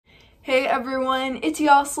Hey everyone, it's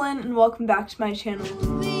Yoslin and welcome back to my channel.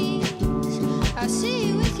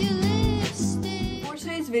 For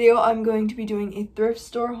today's video, I'm going to be doing a thrift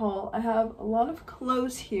store haul. I have a lot of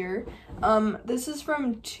clothes here. This is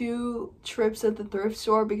from 2 trips at the thrift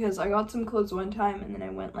store because I got some clothes one time and then I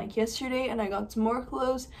went like yesterday and I got some more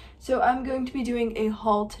clothes. So I'm going to be doing a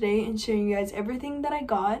haul today and showing you guys everything that I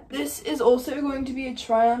got. This is also going to be a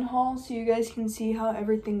try-on haul so you guys can see how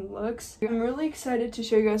everything looks. I'm really excited to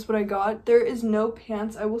show you guys what I got. There is no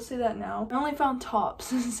pants, I will say that now. I only found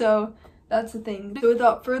tops, so that's the thing. So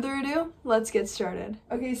without further ado, let's get started.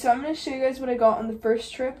 Okay, so I'm going to show you guys what I got on the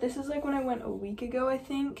first trip. This is like when I went a week ago, I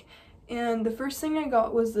think. And the first thing I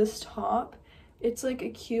got was this top. It's like a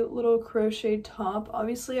cute little crocheted top.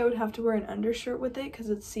 Obviously, I would have to wear an undershirt with it because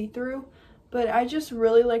it's see-through. But I just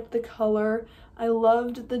really liked the color. I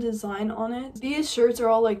loved the design on it. These shirts are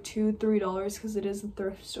all like $2-3 because it is a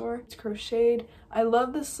thrift store. It's crocheted. I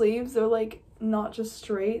love the sleeves. They're like not just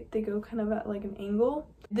straight. They go kind of at like an angle.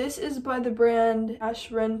 This is by the brand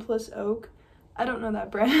Ash Wren Plus Oak. I don't know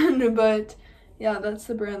that brand, but yeah, that's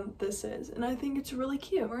the brand that this is. And I think it's really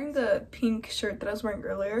cute. I'm wearing the pink shirt that I was wearing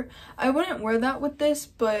earlier. I wouldn't wear that with this,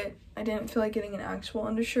 but I didn't feel like getting an actual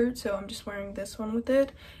undershirt, so I'm just wearing this one with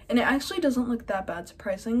it. And it actually doesn't look that bad,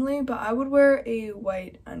 surprisingly, but I would wear a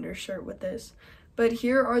white undershirt with this. But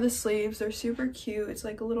here are the sleeves. They're super cute. It's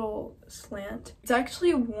like a little slant. It's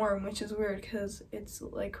actually warm, which is weird because it's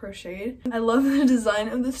like crocheted. I love the design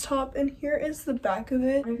of this top, and here is the back of it.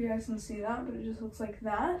 I don't know if you guys can see that, but it just looks like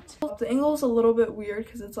that. The angle is a little bit weird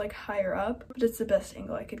because it's like higher up, but it's the best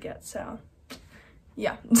angle I could get, so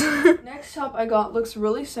yeah. Next top I got looks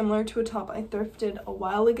really similar to a top I thrifted a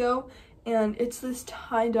while ago, and it's this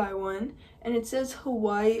tie-dye one, and it says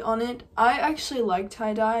Hawaii on it. I actually like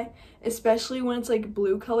tie-dye, especially when it's like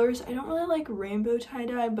blue colors. I don't really like rainbow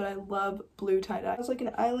tie-dye, but I love blue tie-dye. There's like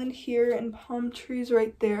an island here and palm trees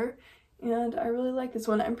right there, and I really like this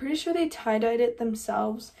one. I'm pretty sure they tie-dyed it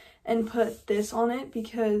themselves and put this on it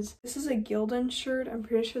because this is a Gildan shirt. I'm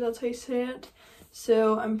pretty sure that's how you say it.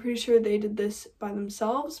 So I'm pretty sure they did this by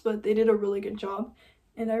themselves, but they did a really good job.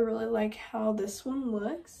 And I really like how this one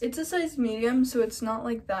looks. It's a size medium, so it's not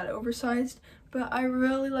like that oversized, but I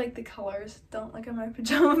really like the colors. Don't look at my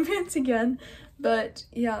pajama pants again. But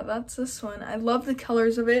yeah, that's this one. I love the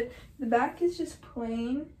colors of it. The back is just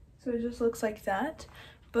plain, so it just looks like that.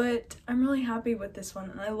 But I'm really happy with this one,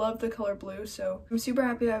 and I love the color blue, so I'm super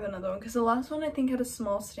happy I have another one, because the last one I think had a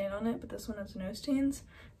small stain on it, but this one has no stains,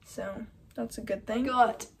 so that's a good thing.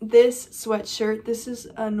 Got this sweatshirt. This is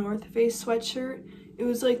a North Face sweatshirt. It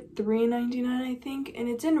was like $3.99, I think, and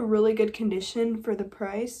it's in really good condition for the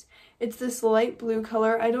price. It's this light blue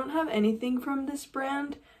color. I don't have anything from this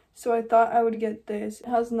brand, so I thought I would get this. It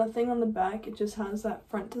has nothing on the back. It just has that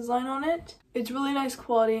front design on it. It's really nice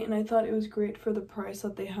quality, and I thought it was great for the price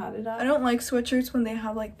that they had it at. I don't like sweatshirts when they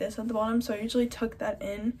have like this at the bottom, so I usually tuck that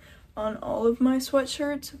in on all of my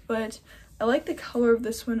sweatshirts, but I like the color of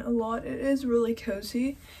this one a lot. It is really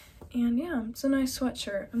cozy. And yeah, it's a nice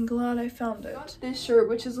sweatshirt. I'm glad I found it. I got this shirt,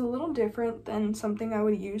 which is a little different than something I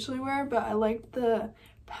would usually wear, but I liked the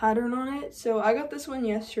pattern on it. So I got this one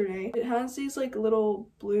yesterday. It has these like little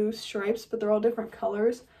blue stripes, but they're all different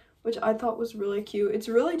colors, which I thought was really cute. It's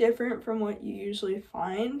really different from what you usually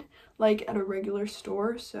find like at a regular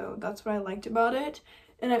store, so that's what I liked about it.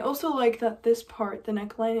 And I also like that this part, the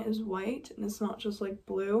neckline, is white and it's not just like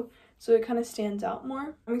blue, so it kind of stands out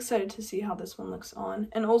more. I'm excited to see how this one looks on.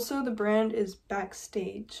 And also the brand is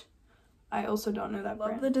Backstage. I also don't know that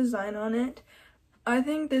brand. Love the design on it. I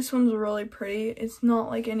think this one's really pretty. It's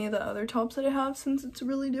not like any of the other tops that I have since it's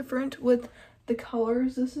really different with the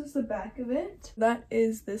colors. This is the back of it. That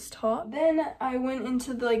is this top. Then I went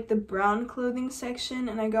into the brown clothing section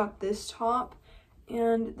and I got this top.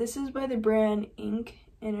 And this is by the brand Ink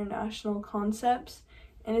International Concepts,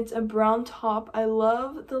 and it's a brown top. I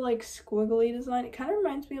love the like squiggly design. It kind of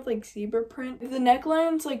reminds me of like zebra print. If the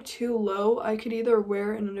neckline's like too low, I could either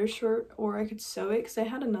wear an undershirt or I could sew it, because I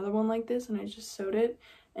had another one like this and I just sewed it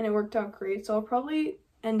and it worked out great, so I'll probably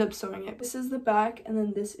end up sewing it. This is the back and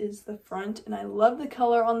then this is the front, and I love the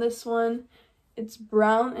color on this one. It's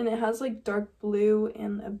brown and it has like dark blue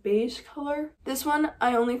and a beige color. This one,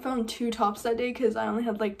 I only found 2 tops that day because I only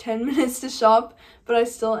had like 10 minutes to shop, but I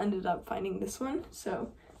still ended up finding this one,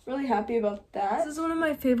 so really happy about that. This is one of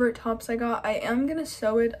my favorite tops I got. I am gonna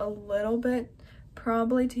sew it a little bit,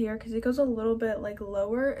 probably to here, because it goes a little bit like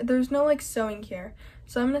lower. There's no like sewing here,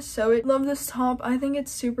 so I'm gonna sew it. Love this top. I think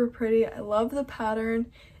it's super pretty. I love the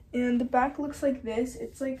pattern, and the back looks like this.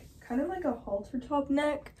 It's like kind of like a halter top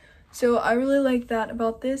neck. So I really like that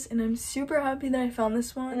about this, and I'm super happy that I found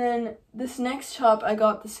this one. And then this next top I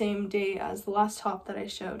got the same day as the last top that I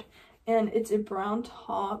showed, and it's a brown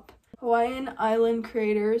top, Hawaiian Island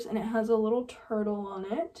Creators, and it has a little turtle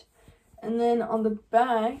on it. And then on the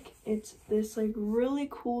back, it's this like really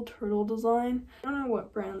cool turtle design. I don't know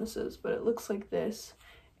what brand this is, but it looks like this.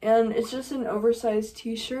 And it's just an oversized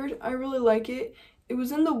t-shirt. I really like it. It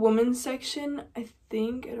was in the women's section, I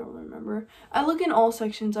think. I don't remember. I look in all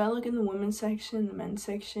sections. I look in the women's section, the men's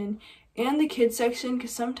section, and the kids section,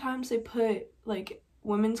 because sometimes they put like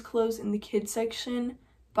women's clothes in the kids section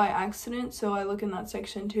by accident, so I look in that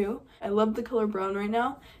section too. I love the color brown right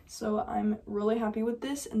now, so I'm really happy with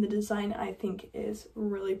this, and the design I think is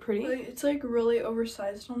really pretty. It's like really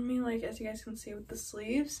oversized on me, like as you guys can see with the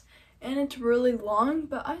sleeves, and it's really long,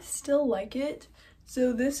 but I still like it.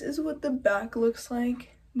 So this is what the back looks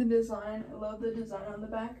like, the design. I love the design on the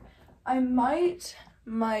back. I might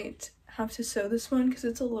have to sew this one because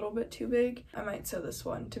it's a little bit too big. I might sew this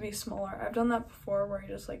one to be smaller. I've done that before where you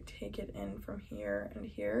just like take it in from here and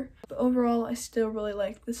here. But overall, I still really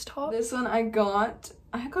like this top. This one I got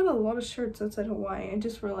a lot of shirts that said Hawaii. I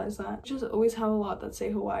just realized that. I just always have a lot that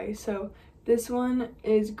say Hawaii. So this one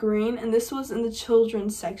is green, and this was in the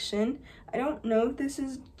children's section. I don't know if this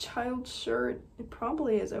is child shirt. It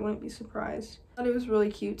probably is. I wouldn't be surprised. I thought it was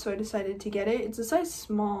really cute, so I decided to get it. It's a size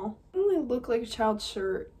small. It doesn't really look like a child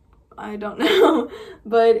shirt. I don't know,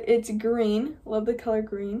 but it's green. Love the color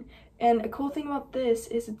green. And a cool thing about this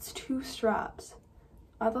is it's 2 straps.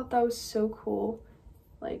 I thought that was so cool.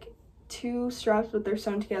 Like 2 straps, but they're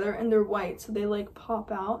sewn together, and they're white, so they like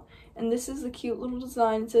pop out. And this is a cute little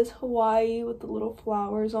design. It says Hawaii with the little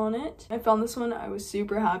flowers on it. I found this one. I was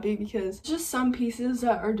super happy because just some pieces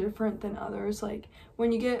that are different than others. Like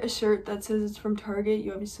when you get a shirt that says it's from Target,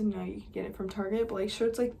 you obviously know you can get it from Target, but like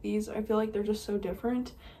shirts like these, I feel like they're just so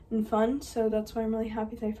different and fun, so that's why I'm really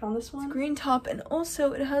happy that I found this one. It's green top, and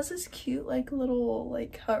also it has this cute like little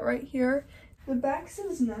like cut right here. The back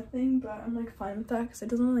says nothing, but I'm like fine with that because it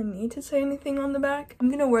doesn't really need to say anything on the back.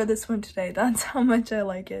 I'm gonna wear this one today. That's how much I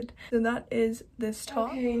like it. So that is this top.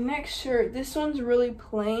 Okay, next shirt. This one's really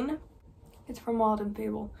plain. It's from Wild and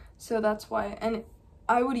Fable, so that's why. And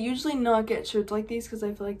I would usually not get shirts like these because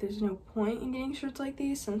I feel like there's no point in getting shirts like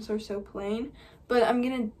these since they're so plain. But I'm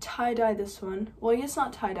gonna tie-dye this one. Well, I guess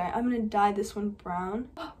not tie-dye. I'm gonna dye this one brown.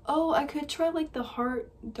 Oh, I could try like the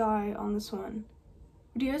heart dye on this one.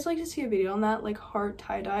 Would you guys like to see a video on that, like heart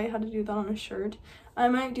tie-dye, how to do that on a shirt? I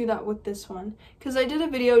might do that with this one, because I did a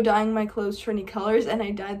video dyeing my clothes trendy colors, and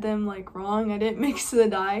I dyed them like wrong. I didn't mix the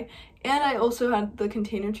dye, and I also had the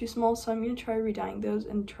container too small, so I'm going to try re-dyeing those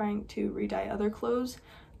and trying to re-dye other clothes.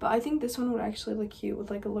 But I think this one would actually look cute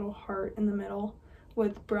with like a little heart in the middle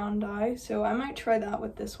with brown dye, so I might try that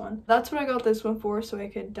with this one. That's what I got this one for, so I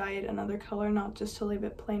could dye it another color, not just to leave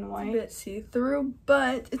it plain white. It's a bit see-through,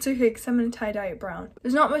 but it's okay because I'm gonna tie-dye it brown.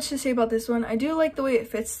 There's not much to say about this one. I do like the way it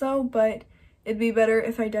fits though, but it'd be better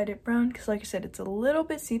if I dyed it brown because like I said, it's a little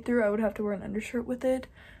bit see-through. I would have to wear an undershirt with it,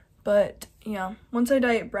 but yeah, once I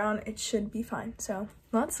dye it brown, it should be fine. So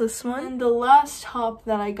that's this one. And the last top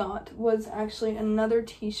that I got was actually another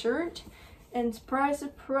t-shirt. And surprise,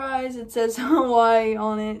 surprise, it says Hawaii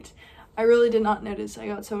on it. I really did not notice. I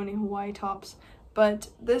got so many Hawaii tops. But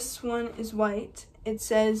this one is white. It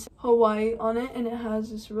says Hawaii on it, and it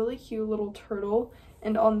has this really cute little turtle.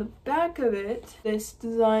 And on the back of it, this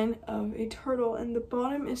design of a turtle. And the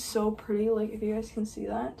bottom is so pretty. Like, if you guys can see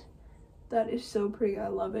that. That is so pretty. I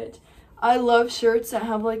love it. I love shirts that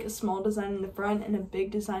have like a small design in the front and a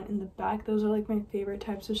big design in the back. Those are like my favorite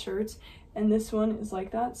types of shirts, and this one is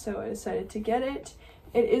like that, so I decided to get it.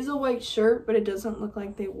 It is a white shirt, but it doesn't look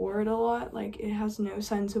like they wore it a lot. Like, it has no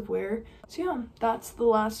signs of wear. So yeah, that's the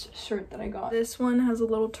last shirt that I got. This one has a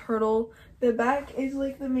little turtle. The back is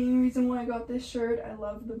like the main reason why I got this shirt. I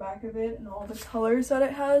love the back of it and all the colors that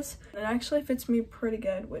it has. It actually fits me pretty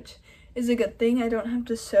good, which is a good thing. I don't have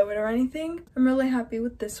to sew it or anything. I'm really happy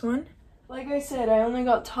with this one. Like I said, I only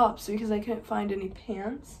got tops because I couldn't find any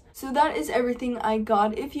pants. So that is everything I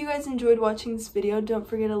got. If you guys enjoyed watching this video, don't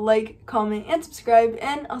forget to like, comment, and subscribe,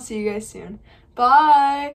 and I'll see you guys soon. Bye!